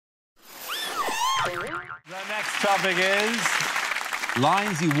The next topic is...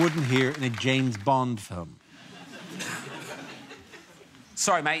 lines you wouldn't hear in a James Bond film.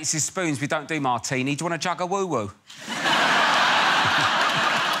 Sorry, mate, it's his spoons. We don't do martini. Do you want a jug of woo-woo?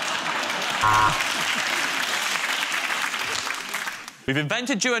 We've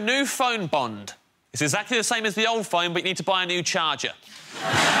invented you a new phone, Bond. It's exactly the same as the old phone, but you need to buy a new charger.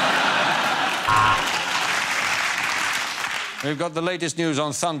 We've got the latest news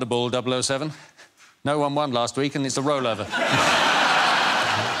on Thunderball 007. No one won last week, and it's a rollover.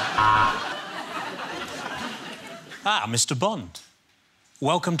 Ah, Mr. Bond.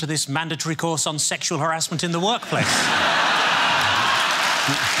 Welcome to this mandatory course on sexual harassment in the workplace.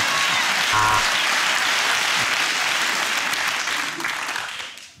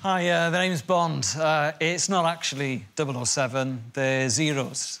 Hi, the name's Bond. It's not actually 007, they're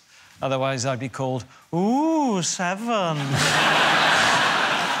zeros. Otherwise, I'd be called, ooh, 7.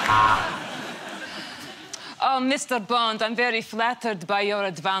 Oh, Mr. Bond, I'm very flattered by your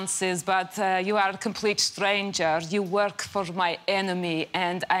advances, but you are a complete stranger. You work for my enemy,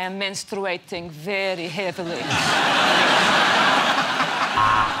 and I am menstruating very heavily.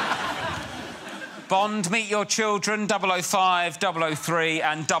 Bond, meet your children, 005, 003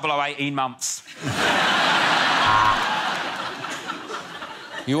 and 0018 months.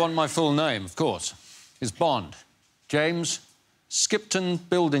 You want my full name, of course. It's Bond. James, Skipton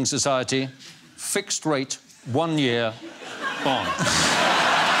Building Society, fixed rate, 1 year, Bond.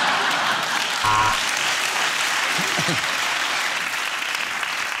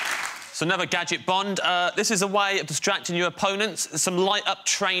 So another gadget, Bond. This is a way of distracting your opponents. Some light-up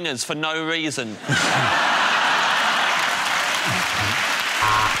trainers for no reason.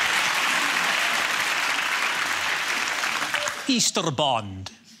 Mr. Bond,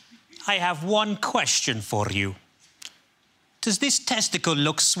 I have one question for you. Does this testicle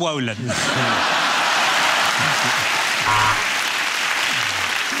look swollen?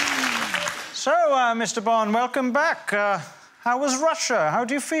 So, Mr. Bond, welcome back. How was Russia? How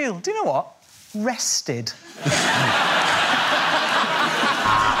do you feel? Do you know what? Rested.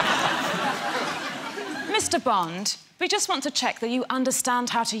 Mr. Bond, we just want to check that you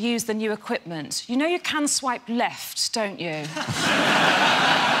understand how to use the new equipment. You know you can swipe left, don't you?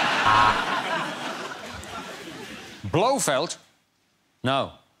 Blofeld?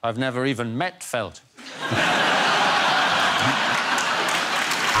 No, I've never even met Felt.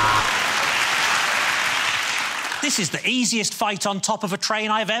 This is the easiest fight on top of a train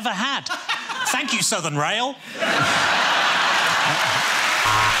I've ever had. Thank you, Southern Rail.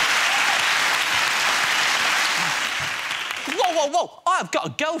 Whoa, whoa, whoa! I've got a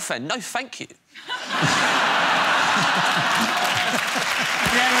girlfriend, no thank you. At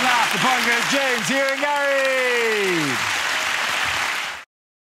the end of that, the point goes James, Hugh and Gary.